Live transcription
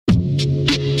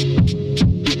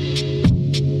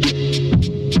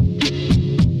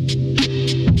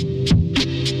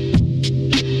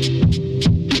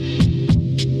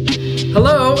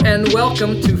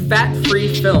Welcome to Fat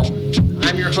Free Film.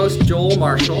 I'm your host, Joel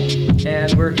Marshall,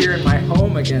 and we're here in my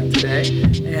home again today.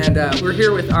 And we're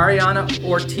here with Ariana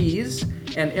Ortiz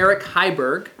and Eric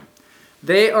Heiberg.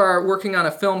 They are working on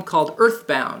a film called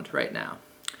Earthbound right now.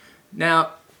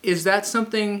 Now, is that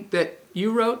something that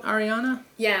you wrote, Ariana?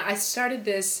 Yeah, I started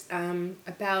this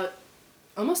about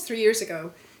almost 3 years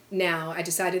ago now. I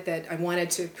decided that I wanted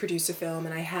to produce a film,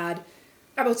 and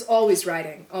I was always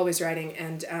writing,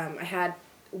 and I had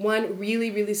one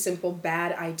really, really simple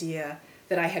bad idea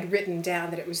that I had written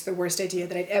down that it was the worst idea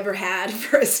that I'd ever had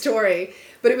for a story,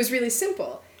 but it was really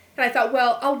simple. And I thought,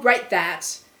 well, I'll write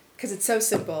that because it's so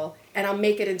simple, and I'll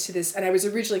make it into this, and I was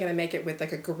originally going to make it with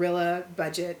like a guerrilla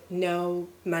budget, no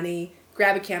money,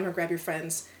 grab a camera, grab your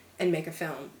friends, and make a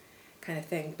film kind of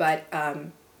thing. But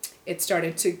it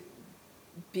started to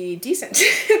be decent.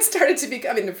 It started to be,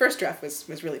 I mean, the first draft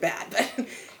was really bad, but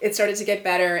it started to get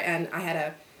better, and I had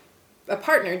a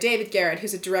partner, David Garrett,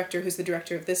 who's the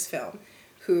director of this film,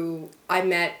 who I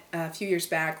met a few years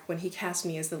back when he cast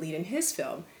me as the lead in his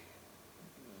film.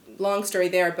 Long story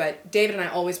there, but David and I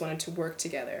always wanted to work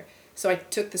together. So I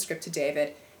took the script to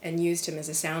David and used him as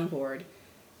a soundboard.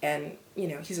 And, you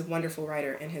know, he's a wonderful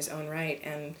writer in his own right.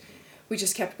 And we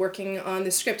just kept working on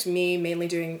the script, me mainly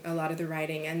doing a lot of the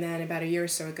writing. And then about a year or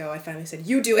so ago, I finally said,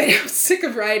 you do it. I'm sick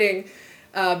of writing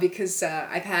because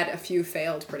I've had a few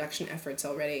failed production efforts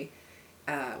already.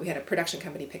 We had a production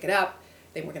company pick it up.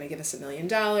 They were going to give us $1 million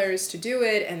to do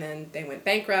it, and then they went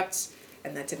bankrupt,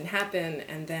 and that didn't happen.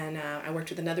 And then I worked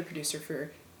with another producer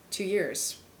for 2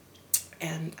 years,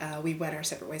 and we went our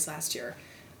separate ways last year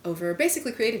over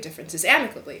basically creative differences,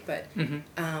 amicably. But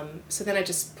so then I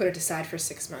just put it aside for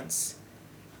 6 months,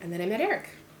 and then I met Eric.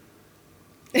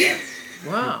 Yes.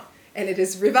 Wow. And it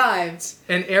is revived.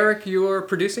 And Eric, you're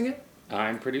producing it?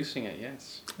 I'm producing it,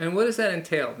 yes. And what does that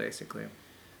entail, basically?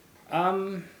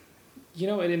 You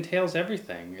know, it entails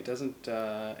everything. It doesn't,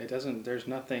 there's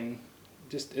nothing,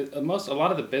 a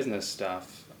lot of the business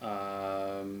stuff,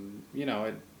 you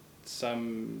know,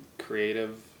 some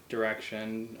creative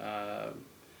direction,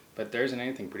 but there isn't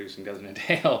anything producing doesn't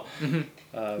entail.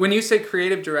 Mm-hmm. When you say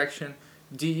creative direction,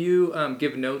 do you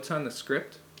give notes on the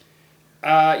script?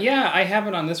 Yeah, I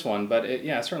haven't on this one, but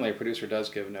certainly a producer does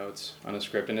give notes on a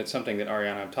script, and it's something that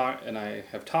Ariana and I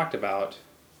have talked about.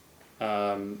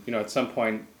 You know, at some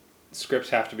point, scripts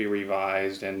have to be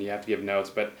revised and you have to give notes,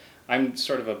 but I'm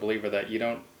sort of a believer that you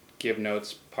don't give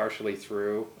notes partially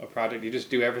through a project. You just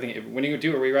do everything. When you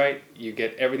do a rewrite, you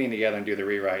get everything together and do the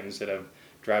rewrite instead of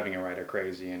driving a writer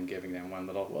crazy and giving them one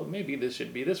little, well, maybe this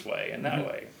should be this way and that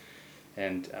way.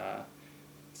 And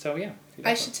so, yeah.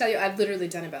 I should tell you, I've literally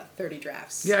done about 30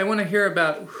 drafts. Yeah, I want to hear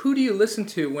about who do you listen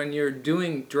to when you're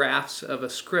doing drafts of a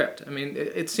script? I mean,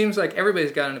 it seems like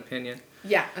everybody's got an opinion.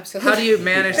 Yeah, absolutely. How do you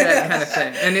manage that kind of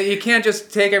thing? And you can't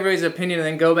just take everybody's opinion and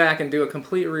then go back and do a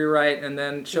complete rewrite and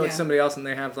then show it to somebody else and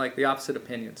they have like the opposite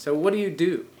opinion. So what do you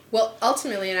do? Well,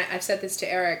 ultimately, and I've said this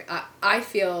to Eric, I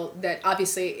feel that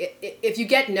obviously if you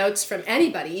get notes from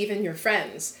anybody, even your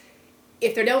friends,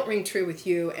 if they don't ring true with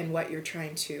you and what you're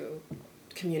trying to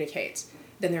communicate,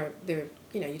 then they're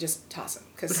you know, you just toss them.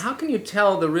 But how can you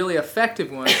tell the really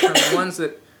effective ones from the ones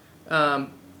that,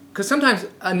 because sometimes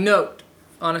a note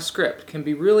on a script can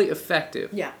be really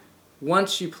effective. Yeah.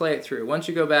 Once you play it through, once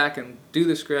you go back and do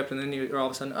the script, and then you're all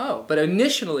of a sudden, oh. But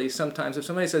initially, sometimes if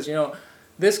somebody says, you know,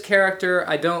 this character,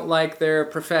 I don't like their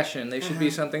profession, they should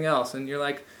be something else, and you're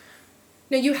like,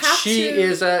 no, you have she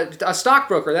is a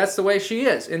stockbroker. That's the way she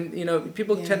is, and you know,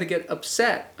 people tend to get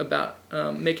upset about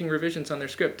making revisions on their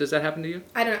script. Does that happen to you?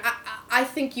 I don't know. I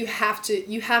think you have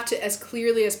to as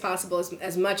clearly as possible,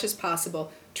 as much as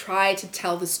possible, try to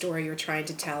tell the story you're trying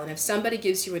to tell. And if somebody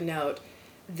gives you a note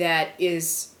that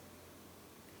is,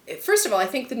 first of all, I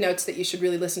think the notes that you should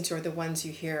really listen to are the ones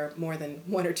you hear more than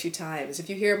 1 or 2 times. If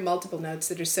you hear multiple notes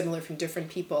that are similar from different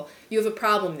people, you have a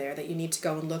problem there that you need to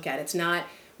go and look at. It's not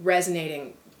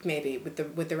resonating maybe with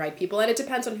the right people, and it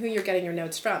depends on who you're getting your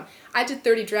notes from. I did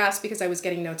 30 drafts because I was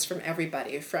getting notes from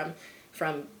everybody, from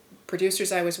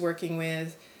producers I was working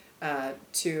with,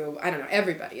 to, I don't know,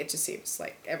 everybody. It just seems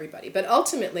like everybody. But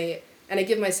ultimately, and I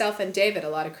give myself and David a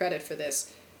lot of credit for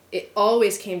this, it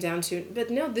always came down to,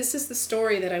 but no, this is the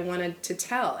story that I wanted to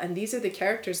tell, and these are the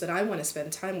characters that I want to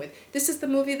spend time with. This is the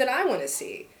movie that I want to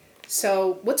see.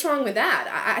 So what's wrong with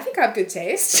that? I think I have good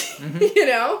taste, you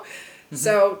know? Mm-hmm.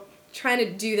 So trying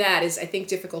to do that is, I think,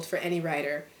 difficult for any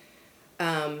writer.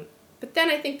 But then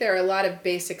I think there are a lot of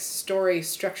basic story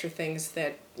structure things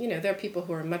that, you know, there are people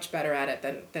who are much better at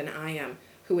it than I am,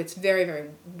 who it's very, very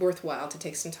worthwhile to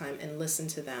take some time and listen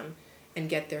to them and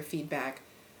get their feedback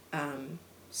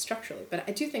structurally. But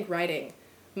I do think writing,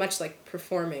 much like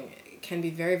performing, can be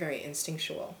very, very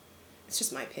instinctual. It's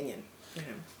just my opinion.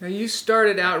 Now, you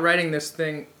started out writing this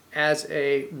thing as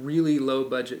a really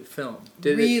low-budget film.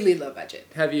 Really low budget.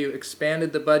 Have you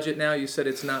expanded the budget now? You said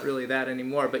it's not really that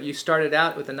anymore, but you started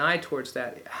out with an eye towards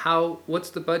that. What's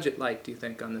the budget like, do you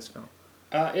think, on this film?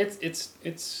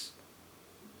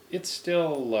 It's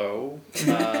still low.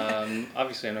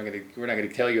 Obviously, we're not gonna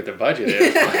tell you what the budget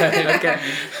is. Okay.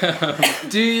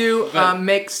 Do you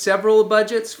make several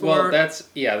budgets for?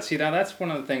 Well, See, now that's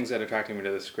one of the things that attracted me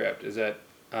to the script is that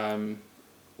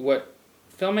what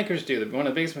filmmakers do. One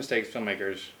of the biggest mistakes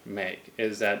filmmakers make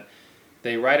is that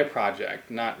they write a project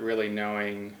not really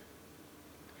knowing,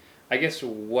 I guess,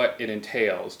 what it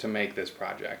entails to make this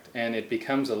project, and it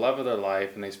becomes the love of their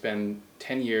life, and they spend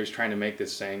 10 years trying to make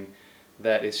this thing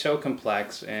that is so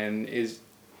complex and is,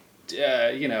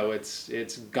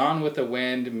 it's Gone with the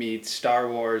Wind meets Star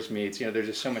Wars meets, there's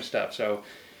just so much stuff. So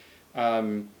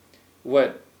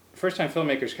what first-time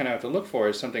filmmakers kind of have to look for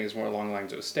is something that's more along the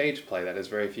lines of a stage play that has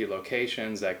very few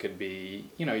locations, that could be,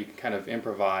 you can kind of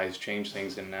improvise, change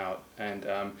things in and out. And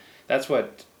that's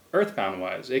what Earthbound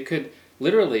was. It could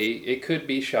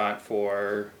be shot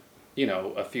for,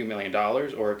 a few $1 million,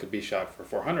 or it could be shot for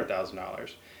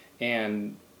 $400,000.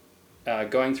 And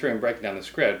going through and breaking down the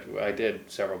script, I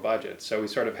did several budgets. So we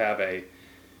sort of have a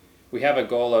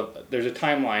goal of, there's a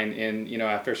timeline in,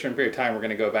 after a certain period of time, we're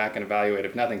going to go back and evaluate.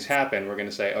 If nothing's happened, we're going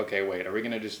to say, okay, wait, are we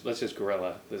going to let's just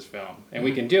guerrilla this film. And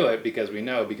we can do it because we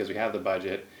have the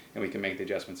budget and we can make the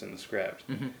adjustments in the script.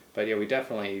 Mm-hmm. But yeah, we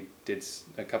definitely did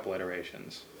a couple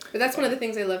iterations. But that's one of the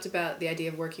things I loved about the idea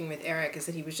of working with Eric, is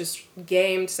that he was just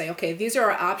game to say, okay, these are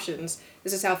our options.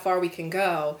 This is how far we can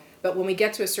go. But when we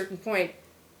get to a certain point,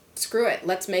 screw it.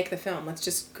 Let's make the film. Let's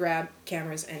just grab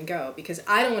cameras and go. Because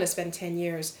I don't want to spend 10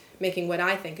 years making what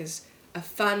I think is a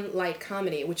fun, light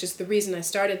comedy, which is the reason I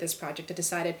started this project. I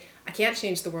decided I can't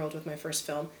change the world with my first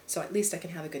film, so at least I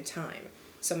can have a good time.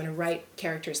 So I'm going to write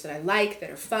characters that I like, that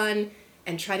are fun,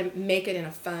 and try to make it in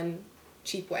a fun,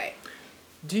 cheap way.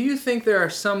 Do you think there are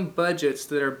some budgets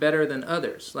that are better than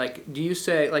others? Like, do you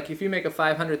say, if you make a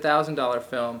 $500,000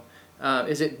 film,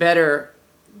 is it better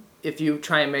if you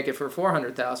try and make it for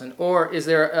 $400,000? Or is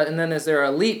there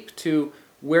a leap to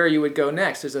where you would go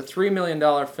next? Is a $3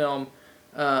 million film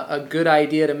a good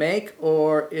idea to make,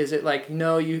 or is it like,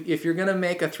 no, if you're going to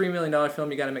make a $3 million film,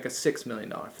 you got to make a $6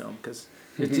 million film? Because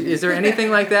is there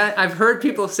anything like that? I've heard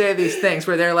people say these things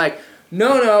where they're like,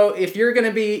 no, if your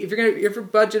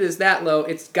budget is that low,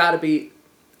 it's got to be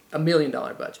 $1 million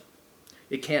budget.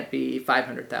 It can't be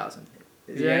 $500,000.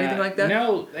 Is there anything like that?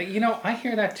 No, I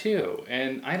hear that too,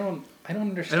 and I don't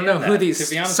understand. I don't know who these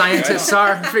scientists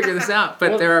are who figure this out,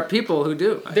 but there are people who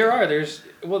do. There's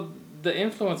the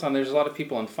influence on. There's a lot of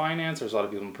people in finance. There's a lot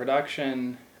of people in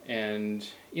production, and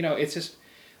it's just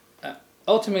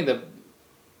ultimately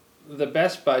the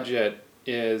best budget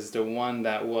is the one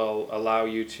that will allow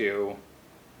you to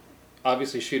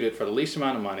obviously shoot it for the least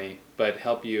amount of money, but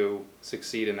help you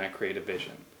succeed in that creative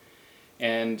vision.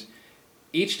 And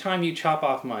each time you chop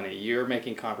off money, you're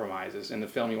making compromises in the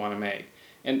film you want to make.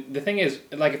 And the thing is,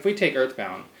 if we take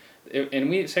Earthbound, and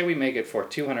we say we make it for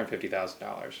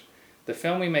 $250,000, the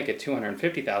film we make at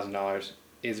 $250,000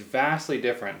 is vastly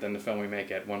different than the film we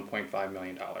make at $1.5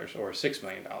 million or $6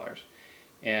 million.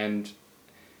 And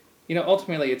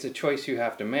ultimately, it's a choice you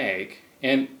have to make.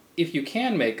 And if you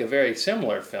can make a very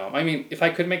similar film, if I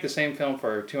could make the same film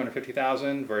for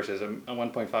 $250,000 versus a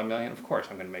 $1.5 million, of course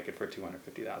I'm going to make it for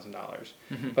 $250,000.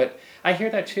 Mm-hmm. But I hear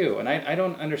that too, and I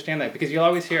don't understand that, because you'll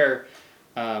always hear,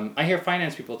 I hear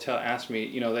finance people ask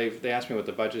me, they ask me what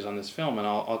the budget is on this film, and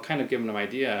I'll kind of give them an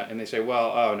idea, and they say,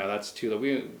 well, oh no, that's too low.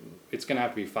 It's going to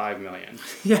have to be $5 million.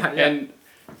 Yeah. And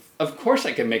of course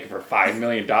I can make it for $5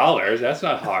 million. That's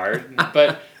not hard,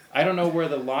 but I don't know where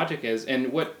the logic is,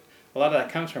 and what a lot of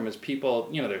that comes from is people,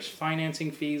 there's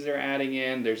financing fees they're adding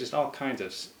in, there's just all kinds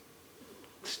of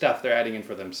stuff they're adding in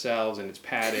for themselves, and it's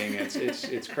padding,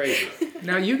 it's crazy.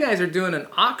 Now you guys are doing an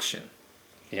auction.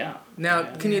 Yeah.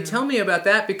 Now, can you tell me about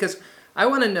that? Because I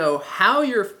want to know how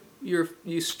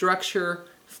you structure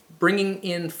bringing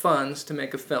in funds to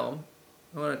make a film.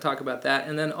 I want to talk about that,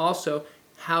 and then also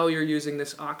how you're using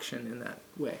this auction in that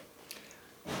way.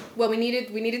 Well, we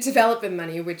needed development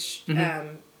money, which,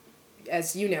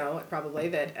 as you know, probably,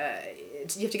 that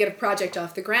you have to get a project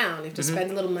off the ground. You have to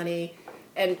spend a little money,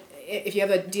 and if you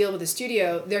have a deal with a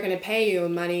studio, they're going to pay you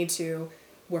money to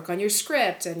work on your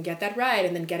script and get that right,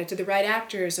 and then get it to the right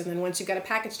actors, and then once you've got a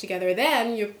package together,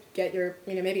 then you get your,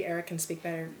 maybe Eric can speak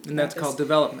better. And that's called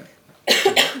development.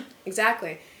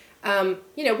 Exactly.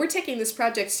 We're taking this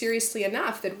project seriously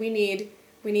enough that we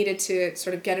needed to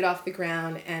sort of get it off the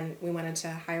ground, and we wanted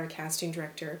to hire a casting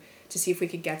director to see if we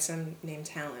could get some name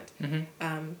talent.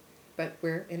 But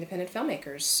we're independent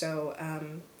filmmakers, so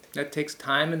that takes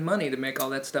time and money to make all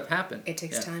that stuff happen. it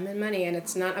takes time and money, and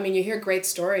it's not. I mean, you hear great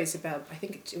stories about. I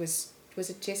think it was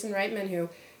Jason Reitman who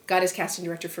got his casting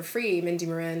director for free. Mindy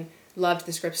Marin loved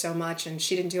the script so much, and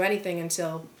she didn't do anything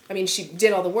until. I mean, she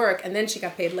did all the work, and then she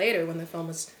got paid later when the film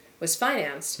was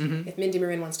financed. If Mindy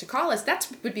Marin wants to call us, that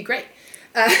would be great.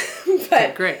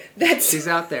 But great. She's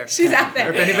out there. She's out there.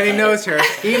 Or if anybody knows her,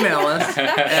 email us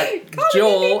at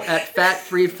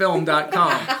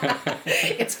joel@fatfreefilm.com.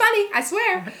 It's funny, I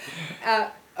swear.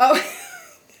 Oh,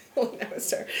 no,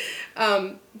 sir.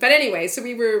 But anyway, so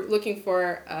we were looking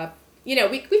for,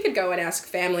 we could go and ask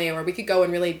family, or we could go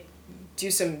and really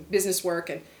do some business work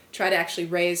and try to actually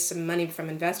raise some money from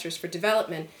investors for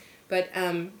development. But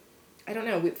I don't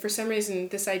know, for some reason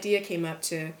this idea came up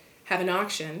to have an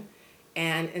auction,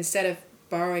 and instead of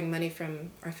borrowing money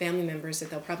from our family members that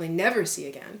they'll probably never see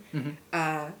again,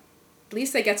 at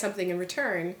least they get something in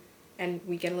return, and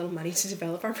we get a little money to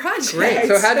develop our project. Great.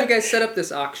 So how do you guys set up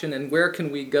this auction, and where can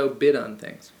we go bid on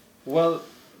things? Well,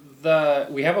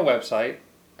 we have a website,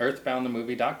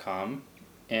 earthboundthemovie.com,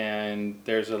 and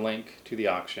there's a link to the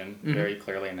auction very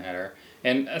clearly in the header.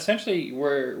 And essentially,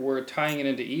 we're tying it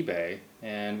into eBay,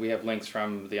 and we have links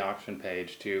from the auction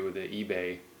page to the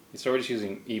eBay. So we're just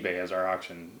using eBay as our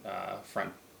auction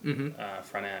front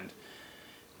end.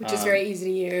 Which is very easy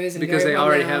to use. And because very they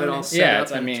already have it all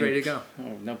set up and it's ready to go.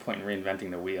 No point in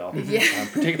reinventing the wheel. Yeah.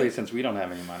 Particularly since we don't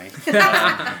have any money.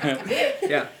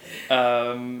 Yeah.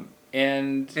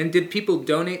 And did people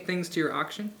donate things to your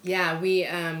auction? Yeah, we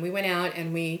went out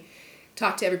and we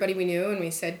talked to everybody we knew, and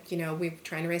we said, we're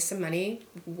trying to raise some money.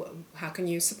 How can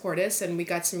you support us? And we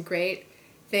got some great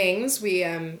things. We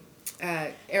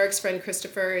Eric's friend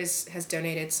Christopher has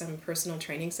donated some personal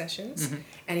training sessions,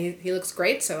 and he looks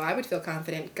great, so I would feel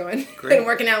confident going and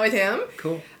working out with him.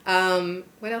 Cool.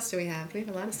 What else do we have? We have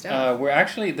a lot of stuff. We're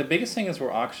actually, the biggest thing is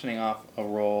we're auctioning off a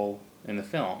role in the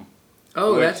film.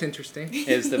 Oh, that's interesting.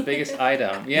 Is the biggest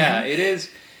item. Yeah, it is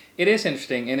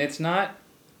interesting, and it's not,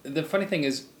 the funny thing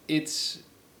is, it's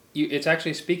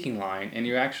actually a speaking line, and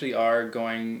you actually are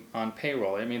going on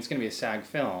payroll. I mean, it's going to be a SAG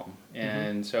film,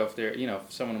 and so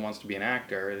if someone wants to be an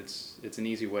actor, it's an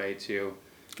easy way to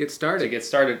get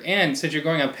started. And since you're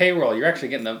going on payroll, you're actually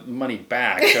getting the money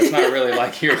back, so it's not really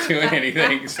like you're doing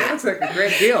anything. So. That's like a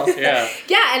great deal. Yeah.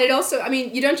 Yeah, and it also, I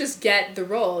mean, you don't just get the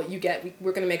role. We're going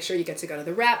to make sure you get to go to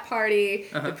the wrap party,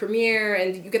 the premiere,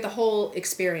 and you get the whole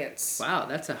experience. Wow,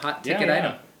 that's a hot ticket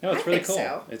item. No, it's really cool.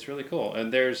 So. It's really cool.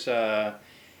 And there's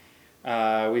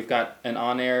we've got an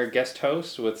on-air guest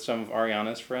host with some of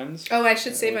Ariana's friends. Oh, I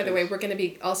should say, by the way, we're going to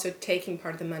be also taking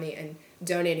part of the money and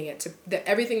donating it to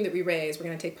everything that we raise. We're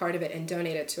going to take part of it and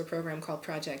donate it to a program called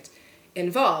Project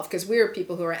Involve, because we're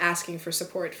people who are asking for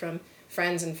support from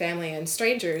friends and family and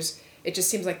strangers. It just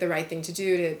seems like the right thing to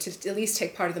do to at least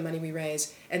take part of the money we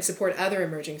raise and support other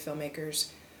emerging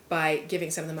filmmakers by giving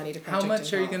some of the money to Project Involve. How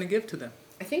much are you going to give to them?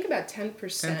 I think about 10%.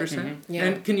 10%? Yeah.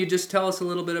 And can you just tell us a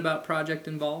little bit about Project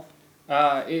Involve?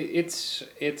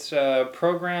 It's a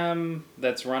program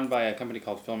that's run by a company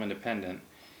called Film Independent,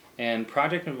 and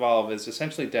Project Involve is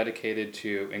essentially dedicated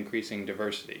to increasing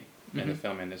diversity in the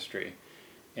film industry,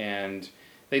 and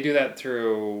they do that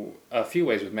through a few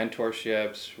ways with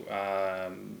mentorships,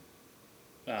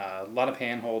 a lot of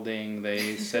hand-holding.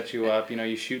 They set you up,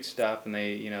 you shoot stuff, and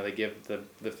they give the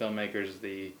filmmakers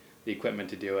the equipment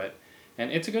to do it,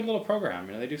 and it's a good little program.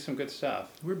 They do some good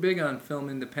stuff. We're big on Film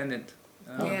Independent.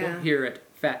 Here at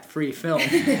Fat Free Film.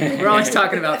 We're always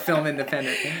talking about Film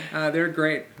Independent. They're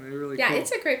great. They're really cool. Yeah,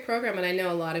 it's a great program, and I know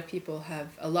a lot of people have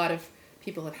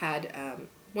had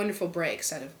wonderful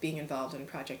breaks out of being involved in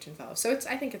Project Involve. So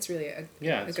I think it's really a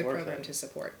good program to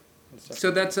support.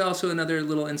 So that's also another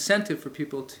little incentive for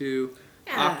people to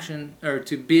auction or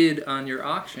to bid on your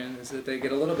auction, is that they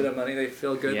get a little bit of money. They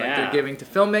feel good like they're giving to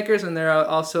filmmakers, and they're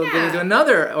also giving to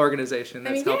another organization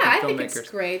that's helping filmmakers. I think it's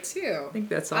great too. I think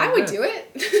that's all I would do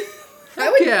it.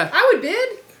 I would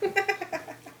bid.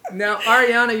 Now,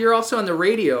 Ariana, you're also on the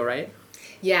radio, right?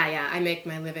 Yeah. I make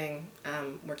my living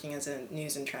working as a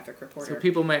news and traffic reporter. So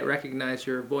people might recognize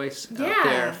your voice out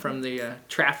there from the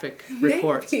traffic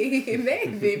reports.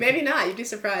 Maybe not. You'd be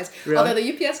surprised. Really? Although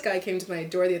the UPS guy came to my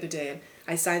door the other day and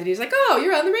I signed it. He was like, "Oh,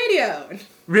 you're on the radio."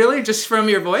 Really? Just from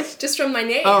your voice? Just from my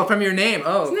name. Oh, from your name.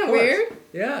 Oh, isn't that weird?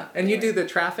 Yeah. And you do the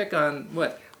traffic on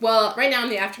what? Well, right now I'm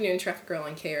the afternoon traffic girl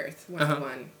on K-Earth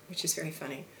 101, which is very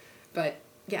funny. But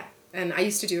yeah, and I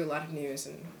used to do a lot of news.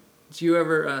 And do you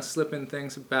ever slip in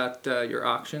things about your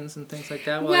auctions and things like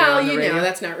that while you're on the radio?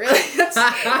 That's not really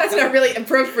that's not really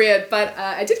appropriate. But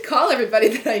I did call everybody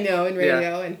that I know in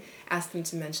radio and ask them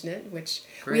to mention it, which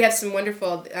Great. we have some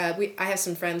wonderful, I have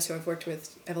some friends who I've worked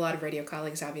with, I have a lot of radio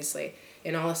colleagues, obviously,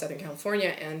 in all of Southern California,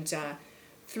 and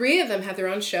 3 of them have their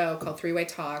own show called Three-Way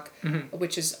Talk,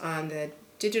 which is on the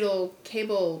digital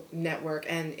cable network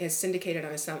and is syndicated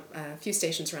on a few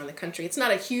stations around the country. It's not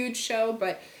a huge show,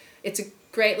 but it's a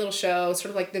great little show,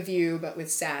 sort of like The View, but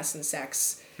with sass and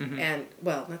sex. And,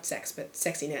 well, not sex, but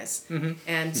sexiness.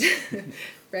 And,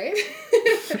 right?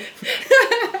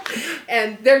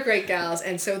 And they're great gals.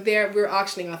 And so we're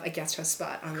auctioning off a guest host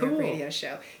spot on their radio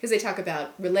show. Because they talk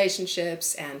about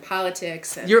relationships and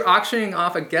politics. And You're auctioning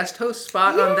off a guest host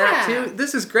spot on that too?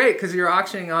 This is great because you're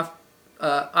auctioning off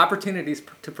opportunities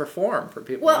to perform for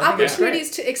people. Well,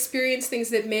 opportunities to experience things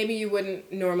that maybe you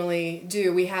wouldn't normally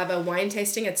do. We have a wine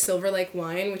tasting at Silver Lake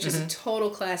Wine, which is a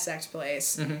total class act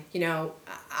place. You know,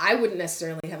 I wouldn't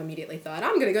necessarily have immediately thought,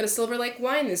 I'm going to go to Silver Lake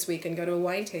Wine this week and go to a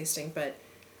wine tasting, but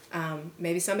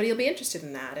maybe somebody will be interested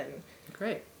in that. And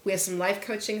great. we have some life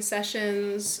coaching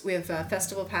sessions. We have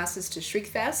festival passes to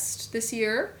Shriekfest this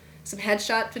year. Some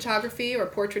headshot photography or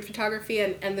portrait photography,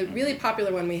 and the really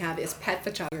popular one we have is pet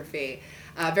photography.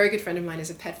 A very good friend of mine is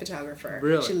a pet photographer.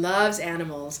 Really? She loves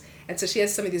animals, and so she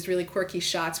has some of these really quirky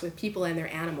shots with people and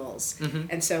their animals.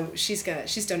 And so she's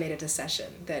donated a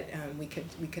session that we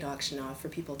could auction off for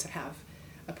people to have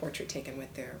a portrait taken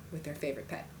with their favorite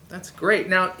pet. That's great.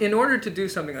 Now, in order to do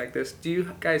something like this, do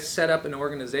you guys set up an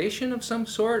organization of some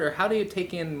sort, or how do you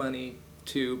take in money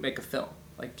to make a film?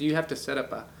 Like, do you have to set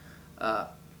up a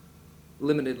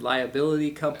limited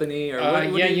liability company, or what do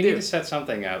you do? Need to set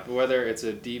something up, whether it's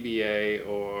a DBA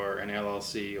or an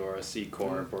LLC or a C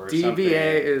Corp or DBA something.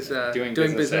 is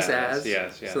doing business as.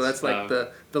 Yes. So that's like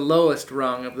the lowest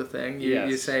rung of the thing. You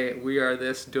Yes. say, we are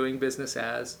this, doing business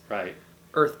as. Right.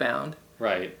 Earthbound.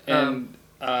 Right. And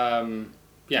An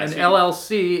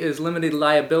LLC is limited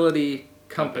liability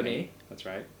company. That's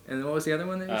right. And what was the other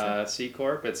one that you said? C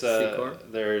Corp. It's C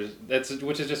Corp.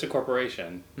 Which is just a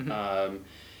corporation.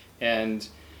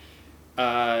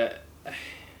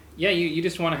 You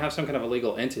just want to have some kind of a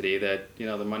legal entity that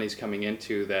the money's coming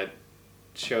into that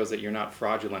shows that you're not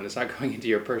fraudulent. It's not going into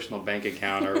your personal bank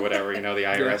account or whatever. The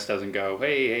IRS doesn't go,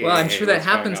 hey. Well, I'm hey, sure that what's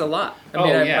going happens a on? lot.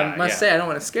 I must say, I don't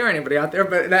want to scare anybody out there,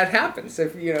 but that happens.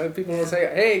 If people will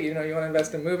say, hey, you want to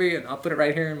invest in a movie, and I'll put it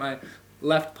right here in my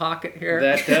left pocket here.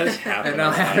 That does happen. And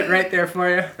I'll have it right there for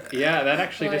you. Yeah, that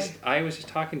actually I was just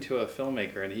talking to a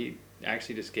filmmaker, and he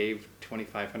actually just gave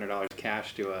 $2,500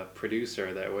 cash to a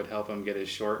producer that would help him get his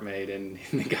short made, and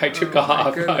the guy took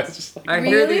off. I was just like, I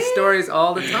hear these stories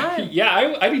all the time.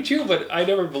 Yeah, I do too, but I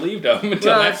never believed him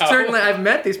until now. I've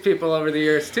met these people over the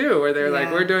years too, where they're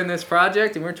like, we're doing this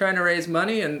project and we're trying to raise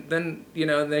money, and then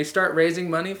they start raising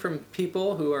money from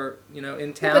people who are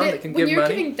in town that can give money. When you're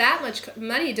giving that much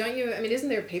money, don't you? I mean, isn't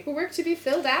there paperwork to be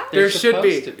filled out? There should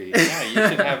be. Yeah, you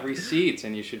should have receipts,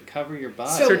 and you should cover your butt.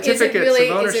 So certificates of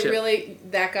ownership. Is it really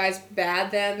that guy's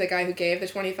bad then? The guy who gave the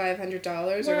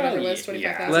 $2,500 or whatever it was,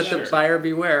 $25,000. Let the buyer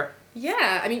beware.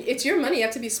 Yeah, I mean, it's your money. You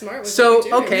have to be smart with what So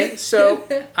you're doing. okay, so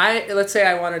let's say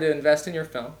I wanted to invest in your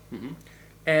film,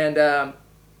 and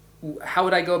how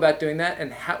would I go about doing that?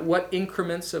 And what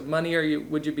increments of money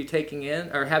would you be taking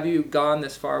in, or have you gone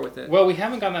this far with it? Well, we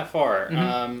haven't gone that far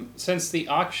since the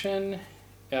auction.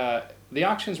 The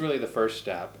auction's really the first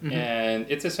step, and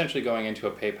it's essentially going into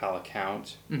a PayPal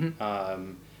account.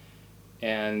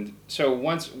 And so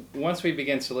once we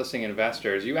begin soliciting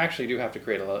investors, you actually do have to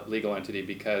create a legal entity,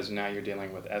 because now you're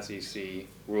dealing with SEC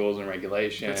rules and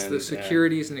regulations. It's the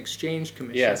Securities and Exchange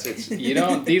Commission. Yes, you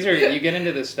get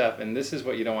into this stuff, and this is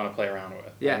what you don't want to play around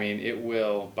with. Yeah. I mean, it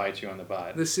will bite you on the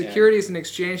butt. The Securities and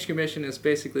Exchange Commission is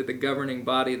basically the governing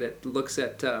body that looks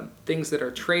at things that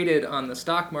are traded on the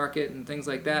stock market and things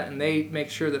like that, and they make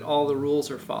sure that all the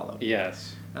rules are followed.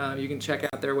 Yes. You can check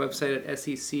out their website at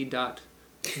sec.gov.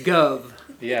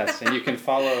 Yes, and you can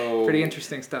follow... Pretty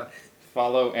interesting stuff.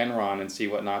 Follow Enron and see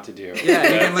what not to do. Yeah,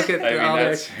 you can look at all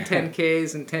their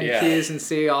 10Ks and 10Qs and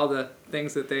see all the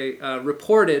things that they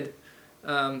reported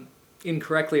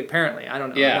incorrectly, apparently. I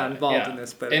don't know. I'm not involved in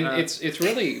this. But it's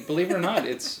really, believe it or not,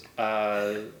 it's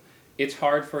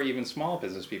hard for even small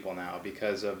business people now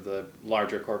because of the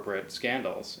larger corporate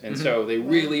scandals. And so they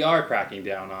really are cracking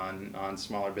down on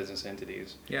smaller business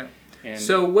entities. Yeah. And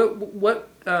so what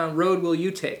road will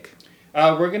you take?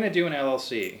 We're going to do an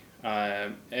LLC,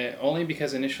 only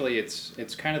because initially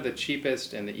it's kind of the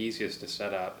cheapest and the easiest to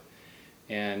set up,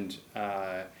 and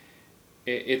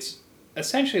it's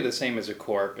essentially the same as a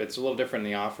corp. It's a little different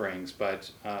in the offerings,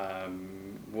 but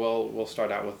we'll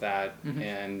start out with that,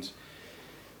 and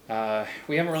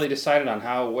We haven't really decided on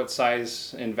what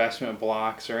size investment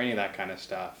blocks or any of that kind of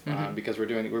stuff, because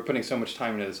we're putting so much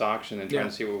time into this auction and trying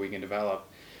to see what we can develop.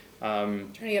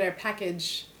 Trying to get our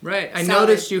package. Right. I solid.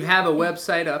 noticed you have a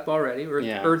website up already,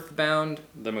 Earthbound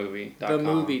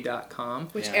themovie.com.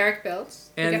 Which Yeah. Eric built.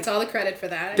 He And gets all the credit for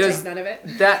that. I does take none of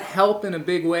it. that help in a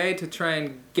big way to try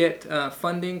and get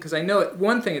funding? Because I know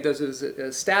one thing it does is it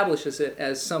establishes it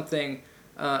as something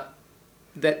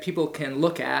that people can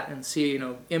look at and see,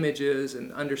 images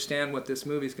and understand what this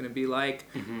movie is going to be like.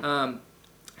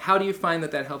 How do you find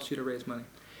that helps you to raise money?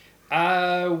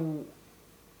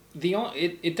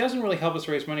 It doesn't really help us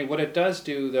raise money. What it does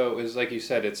do, though, is, like you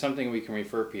said, it's something we can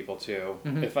refer people to.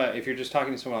 If you're just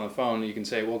talking to someone on the phone, you can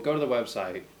say, well, go to the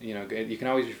website. You can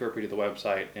always refer people to the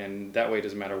website, and that way it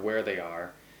doesn't matter where they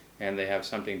are, and they have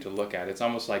something to look at. It's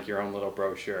almost like your own little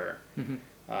brochure.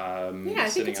 I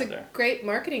think it's a great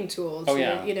marketing tool. Oh,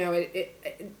 yeah.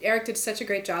 Eric did such a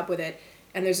great job with it,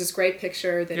 and there's this great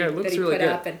picture that he really put good.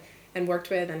 up and worked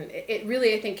with, and it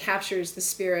really, I think, captures the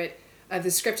spirit of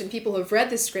the script. And people who have read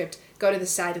the script go to the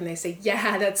site and they say,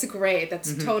 yeah, that's great.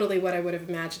 That's totally what I would have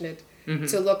imagined it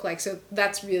to look like. So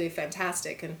that's really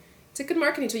fantastic. And it's a good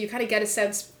marketing tool. You kind of get a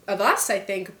sense of us, I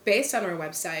think, based on our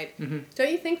website.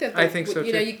 Don't you think that? I think so,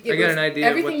 too. I get an idea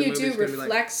of what everything the you do movie's gonna be like.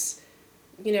 reflects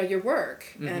your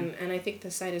work, and I think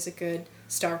the site is a good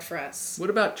start for us. What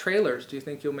about trailers? Do you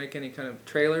think you'll make any kind of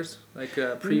trailers, like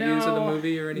previews of the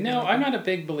movie or anything? No, like I'm that? not a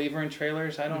big believer in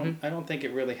trailers. I don't think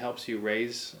it really helps you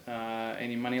raise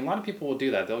any money. A lot of people will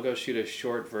do that. They'll go shoot a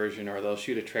short version, or they'll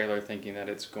shoot a trailer thinking that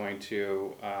it's going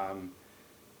to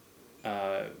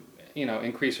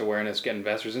increase awareness, get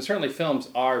investors. And certainly films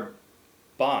are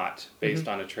bought based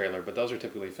on a trailer, but those are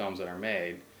typically films that are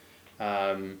made.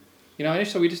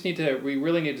 Initially we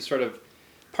really need to sort of,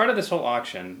 part of this whole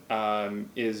auction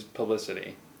is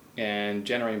publicity and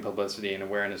generating publicity and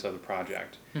awareness of the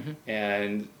project.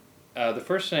 And the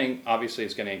first thing, obviously,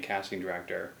 is getting a casting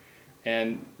director.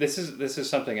 And this is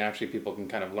something actually people can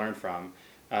kind of learn from.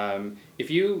 If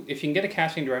you can get a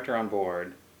casting director on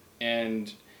board,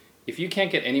 and if you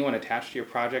can't get anyone attached to your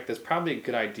project, that's probably a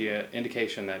good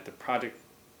indication that the project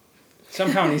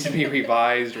somehow needs to be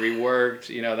revised, reworked,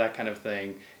 that kind of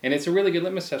thing. And it's a really good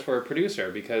litmus test for a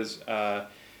producer, because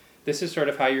this is sort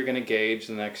of how you're going to gauge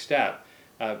the next step.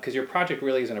 Because your project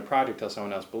really isn't a project till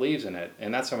someone else believes in it,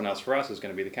 and that someone else for us is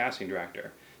going to be the casting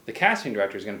director. The casting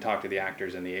director is going to talk to the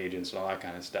actors and the agents and all that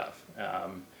kind of stuff.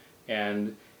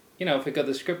 If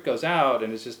the script goes out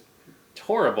and it's just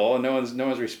horrible and no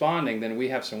one's responding, then we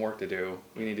have some work to do.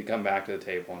 We need to come back to the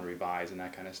table and revise and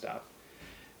that kind of stuff.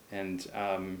 And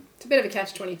it's a bit of a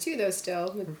catch-22 though.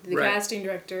 Still, with the casting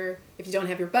director, if you don't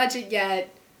have your budget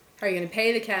yet, how are you going to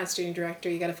pay the casting director?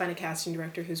 You got to find a casting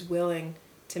director who's willing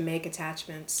to make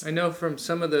attachments. I know from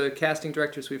some of the casting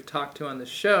directors we've talked to on the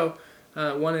show,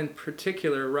 one in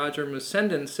particular, Roger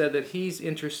Musenden, said that he's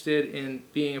interested in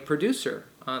being a producer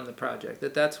on the project.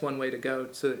 That's one way to go.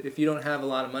 So if you don't have a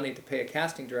lot of money to pay a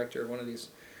casting director, one of these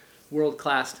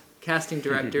world-class casting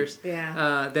directors,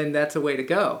 then that's a way to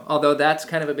go. Although that's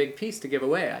kind of a big piece to give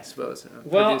away, I suppose.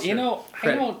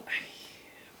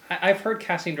 I've heard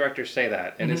casting directors say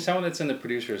that, and as someone that's in the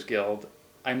Producers Guild,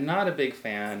 I'm not a big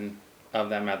fan of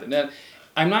that method. Now,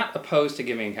 I'm not opposed to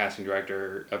giving a casting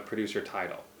director a producer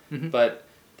title, but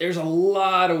there's a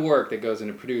lot of work that goes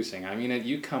into producing. I mean,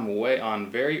 you come way on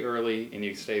very early and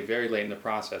you stay very late in the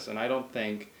process, and I don't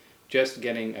think just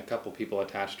getting a couple people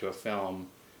attached to a film...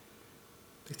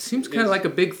 It seems kind of like a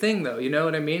big thing, though, you know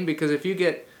what I mean? Because if you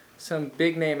get some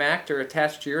big-name actor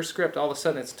attached to your script, all of a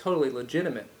sudden it's totally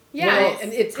legitimate. Yeah,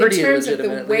 and it's in terms of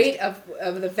the weight of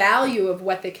the value of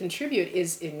what they contribute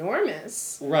is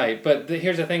enormous. Right, but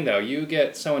here's the thing, though. You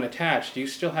get someone attached, you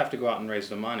still have to go out and raise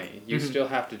the money. You still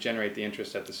have to generate the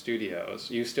interest at the studios.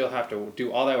 You still have to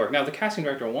do all that work. Now, the casting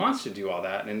director wants to do all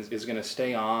that and is going to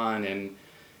stay on and,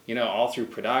 all through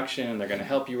production. They're going to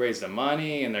help you raise the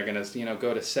money, and they're going to,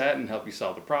 go to set and help you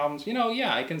solve the problems.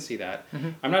 I can see that.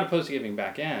 I'm not opposed to giving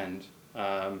back end.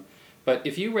 But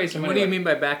if you raise the money... What do you mean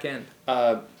by back end?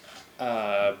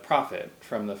 Profit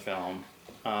from the film.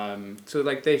 So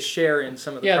like they share in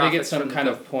some of the profits. Yeah, they get some kind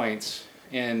of points.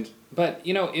 But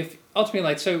if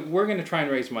ultimately, so we're going to try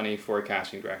and raise money for a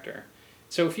casting director.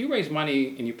 So if you raise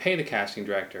money and you pay the casting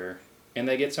director and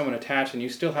they get someone attached and you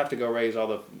still have to go raise all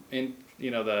the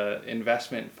the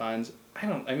investment funds,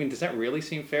 does that really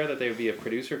seem fair that they would be a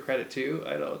producer credit too?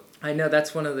 I know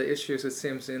that's one of the issues it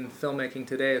seems in filmmaking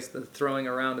today is the throwing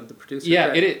around of the producer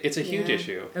credit. Yeah, it's a huge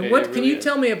issue. And can you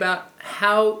tell me about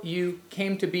how you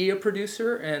came to be a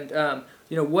producer and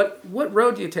what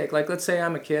road do you take? Like, let's say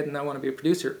I'm a kid and I want to be a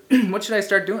producer. What should I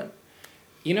start doing?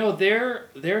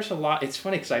 There's a lot. It's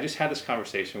funny because I just had this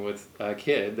conversation with a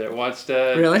kid that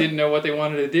Really? didn't know what they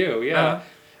wanted to do. Yeah.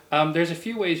 Uh-huh. There's a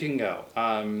few ways you can go.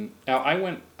 Now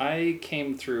I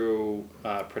came through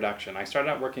production. I started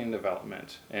out working in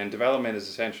development, and development is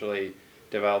essentially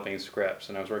developing scripts.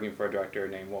 And I was working for a director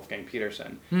named Wolfgang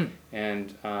Peterson,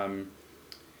 and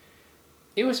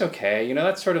it was okay.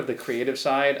 That's sort of the creative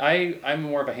side. I'm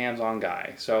more of a hands-on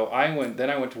guy. So I went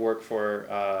to work for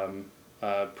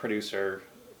a producer,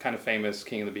 kind of famous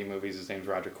King of the B movies. His name's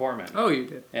Roger Corman. Oh, you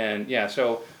did. And yeah,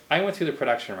 so I went through the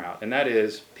production route, and that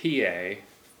is PA,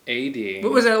 AD.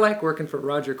 What was that like working for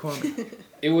Roger Corman?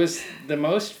 It was the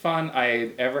most fun I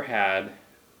had ever had,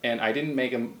 and I didn't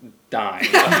make a dime.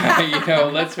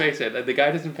 Let's face it, the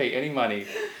guy doesn't pay any money.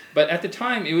 But at the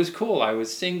time, it was cool. I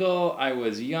was single, I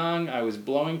was young, I was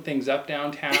blowing things up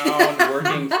downtown,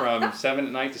 working from 7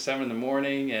 at night to 7 in the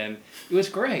morning, and it was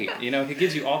great. He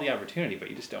gives you all the opportunity, but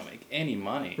you just don't make any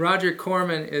money. Roger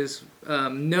Corman is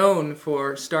known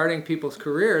for starting people's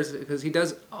careers because he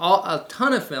does a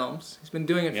ton of films. He's been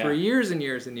doing it for years and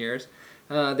years and years.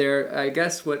 They're, I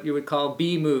guess, what you would call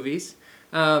B movies.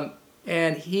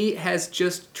 And he has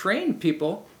just trained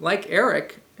people like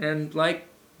Eric and like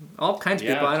all kinds of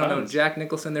people. I don't know, Jack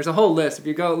Nicholson. There's a whole list. If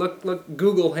you go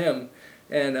Google him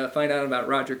and find out about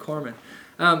Roger Corman.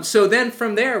 So then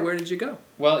from there, where did you go?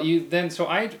 Well,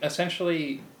 I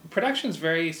essentially, production's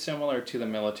very similar to the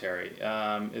military.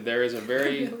 There is a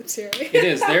very... military. It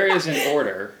is. There is an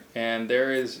order, and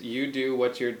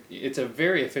it's a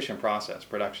very efficient process,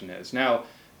 production is. Now,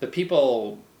 the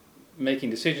people making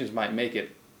decisions might make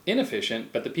it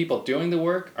inefficient, but the people doing the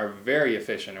work are very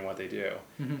efficient in what they do.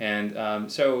 Mm-hmm.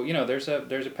 And so there's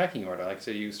a pecking order. Like I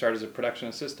said, you start as a production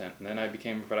assistant, and then I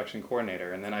became a production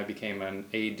coordinator, and then I became an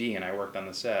AD and I worked on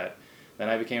the set. Then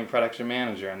I became a production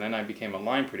manager, and then I became a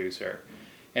line producer.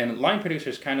 And line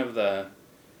producer is kind of the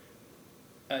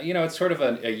it's sort of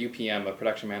a UPM, a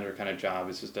production manager kind of job.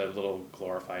 It's just a little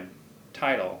glorified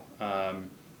title.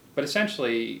 But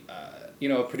essentially,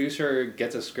 a producer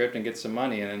gets a script and gets some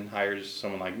money and then hires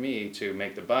someone like me to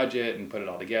make the budget and put it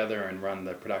all together and run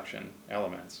the production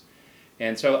elements.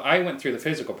 And so I went through the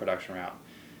physical production route.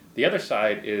 The other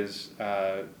side is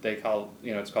it's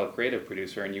called creative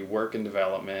producer, and you work in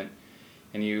development,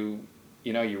 and you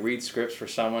read scripts for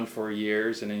someone for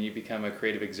years, and then you become a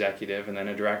creative executive and then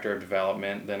a director of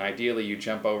development. Then ideally you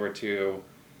jump over to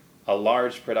a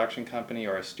large production company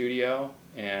or a studio,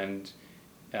 and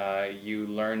you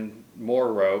learn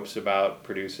more ropes about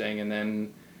producing, and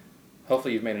then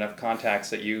hopefully you've made enough contacts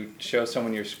that you show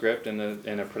someone your script and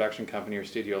a production company or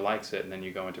studio likes it, and then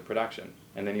you go into production.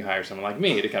 And then you hire someone like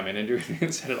me to come in and do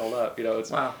and set it all up.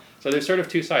 Wow. So there's sort of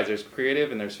two sides. There's creative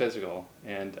and there's physical.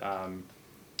 And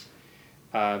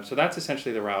so that's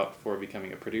essentially the route for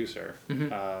becoming a producer.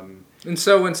 Mm-hmm. And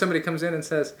so when somebody comes in and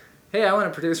says, hey, I want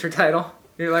a producer title,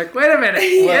 you're like, wait a minute,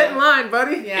 get in line,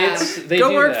 buddy. Yeah.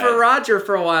 Go work for Roger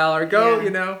for a while, or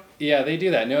go, Yeah, they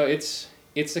do that. No, it's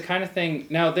the kind of thing.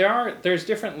 Now there's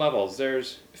different levels.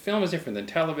 Film is different than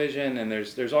television, and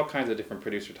there's all kinds of different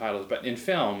producer titles. But in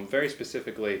film, very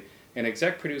specifically, an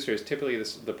exec producer is typically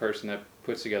the person that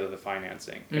puts together the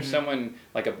financing. Mm-hmm. If someone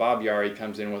like a Bob Yari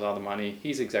comes in with all the money,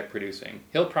 he's exec producing.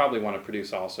 He'll probably want to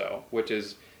produce also, which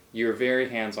is you're very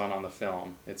hands-on the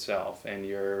film itself, and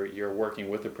you're working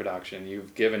with the production.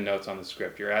 You've given notes on the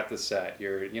script. You're at the set.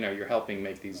 You're helping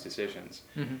make these decisions.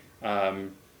 Mm-hmm.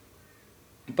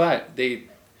 But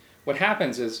what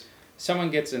happens is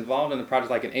someone gets involved in the project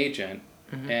like an agent,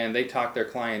 mm-hmm. and they talk their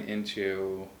client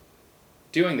into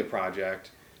doing the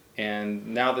project, and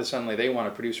now that suddenly they want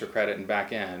a producer credit and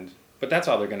back end, but that's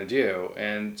all they're going to do.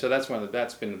 And so that's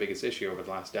been the biggest issue over the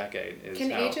last decade.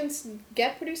 Can agents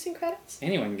get producing credits?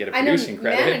 Anyone can get a producing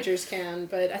credit. I know managers can,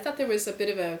 but I thought there was a bit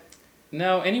of a...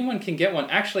 No, anyone can get one.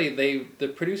 Actually, the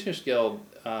Producers Guild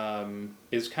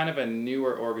is kind of a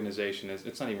newer organization.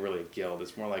 It's not even really a guild.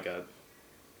 It's more like a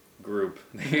group.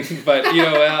 But,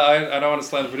 I don't want to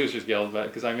slam the Producers Guild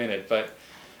because I'm in it. But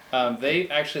they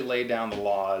actually laid down the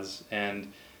laws,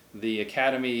 and the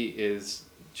Academy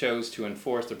chose to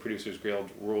enforce the Producers Guild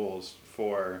rules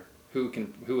for who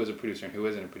is a producer and who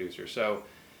isn't a producer. So,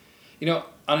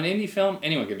 on an indie film,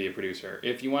 anyone can be a producer.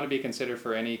 If you want to be considered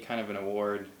for any kind of an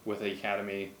award with the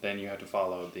Academy, then you have to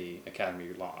follow the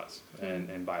Academy laws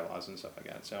and bylaws and stuff like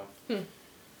that. So,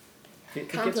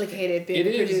 complicated being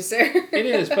a producer. It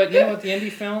is, but with the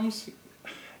indie films,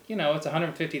 it's a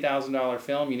 $150,000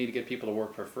 film. You need to get people to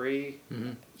work for free.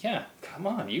 Mm-hmm. Yeah, come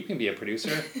on, you can be a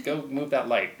producer. Go move that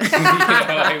light.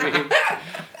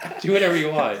 Do whatever you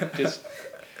want.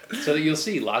 So that you'll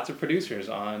see lots of producers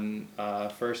on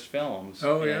first films.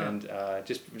 Oh, yeah. And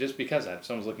just because that, if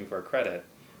someone's looking for a credit,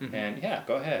 and yeah,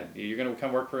 go ahead. You're going to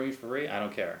come work for me for free? I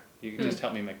don't care. You can just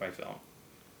help me make my film.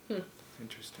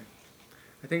 Interesting.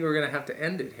 I think we're going to have to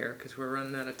end it here because we're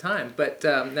running out of time. But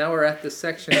now we're at the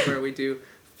section where we do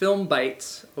film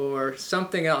bites or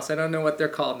something else. I don't know what they're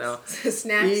called now.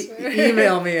 Snacks.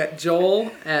 Email me at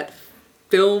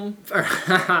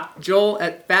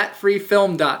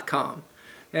joel@fatfreefilm.com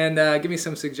and give me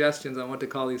some suggestions on what to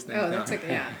call these things Oh, now. that's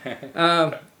okay.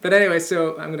 But anyway,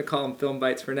 so I'm going to call them film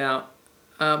bites for now.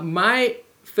 My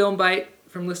film bite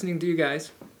from listening to you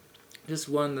guys, just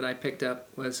one that I picked up,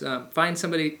 was find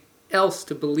somebody else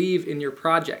to believe in your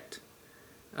project.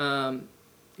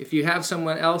 If you have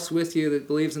someone else with you that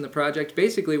believes in the project,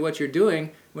 basically what you're doing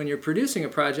when you're producing a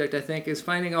project, I think, is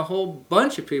finding a whole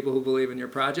bunch of people who believe in your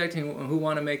project and who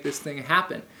want to make this thing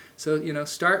happen. So,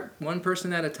 start one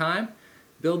person at a time,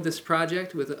 build this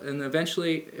project, and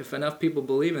eventually, if enough people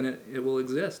believe in it, it will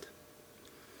exist.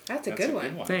 That's a good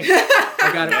one. Thanks.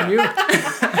 I got it from you.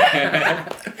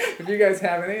 If you guys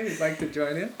have any you'd like to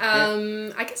join in.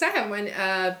 I guess I have one.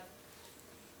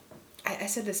 I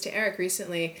said this to Eric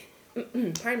recently.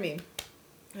 Pardon me.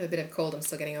 I have a bit of cold I'm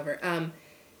still getting over.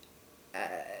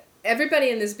 Everybody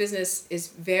in this business is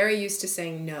very used to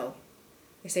saying no.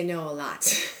 They say no a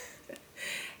lot.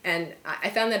 And I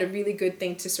found that a really good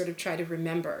thing to sort of try to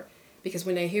remember. Because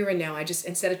when I hear a no, I just,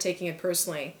 instead of taking it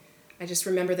personally, I just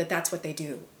remember that that's what they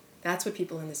do. That's what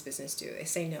people in this business do. They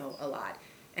say no a lot.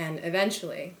 And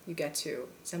eventually you get to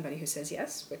somebody who says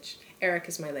yes, which Eric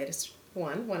is my latest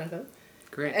one of them.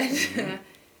 Great.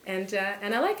 And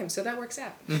I like him, so that works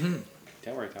out.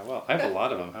 That worked out well. I have a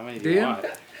lot of them. How many do you want?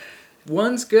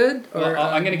 One's good, or Well,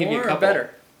 I'm going to give you a couple.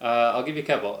 Better. I'll give you a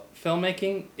couple.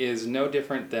 Filmmaking is no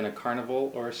different than a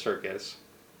carnival or a circus.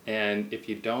 And if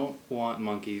you don't want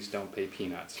monkeys, don't pay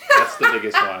peanuts. That's the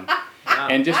biggest one. Wow.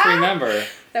 And just remember,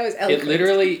 That was eloquent. it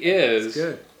literally is.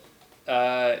 Good.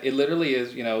 It literally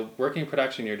is, working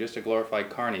production, you're just a glorified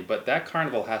carny. But that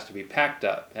carnival has to be packed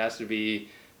up. It has to be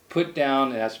put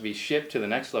down. It has to be shipped to the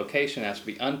next location. It has to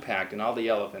be unpacked. And all the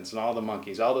elephants and all the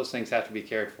monkeys, all those things have to be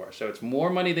cared for. So it's more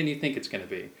money than you think it's going to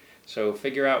be. So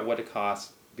figure out what it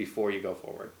costs before you go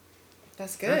forward.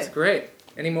 That's good. That's great.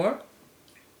 Any more?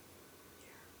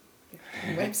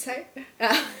 Website?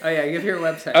 Oh, yeah, give your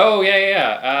website. Oh,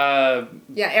 yeah.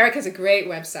 Yeah, Eric has a great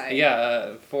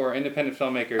website. For independent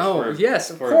filmmakers. Oh, yes,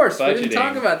 of course. We didn't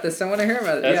talk about this. I want to hear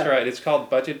about it. That's right. It's called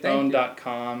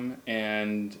budgetbone.com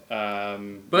and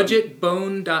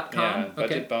budgetbone.com. Yeah,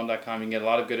 budgetbone.com. You can get a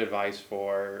lot of good advice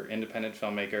for independent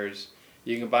filmmakers.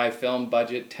 You can buy film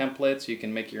budget templates. You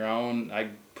can make your own. I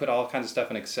put all kinds of stuff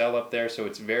in Excel up there, so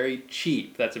it's very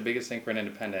cheap. That's the biggest thing for an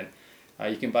independent.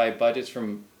 You can buy budgets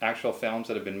from actual films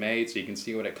that have been made, so you can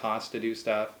see what it costs to do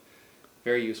stuff.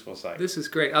 Very useful site. This is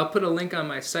great. I'll put a link on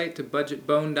my site to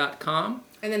budgetbone.com.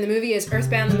 And then the movie is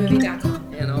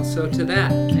earthboundthemovie.com. And also to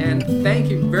that. And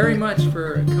thank you very much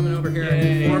for coming over here and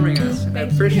informing us. I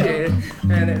appreciate it.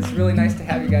 And it's really nice to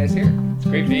have you guys here. It's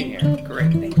great being here.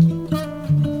 Great. Thank you.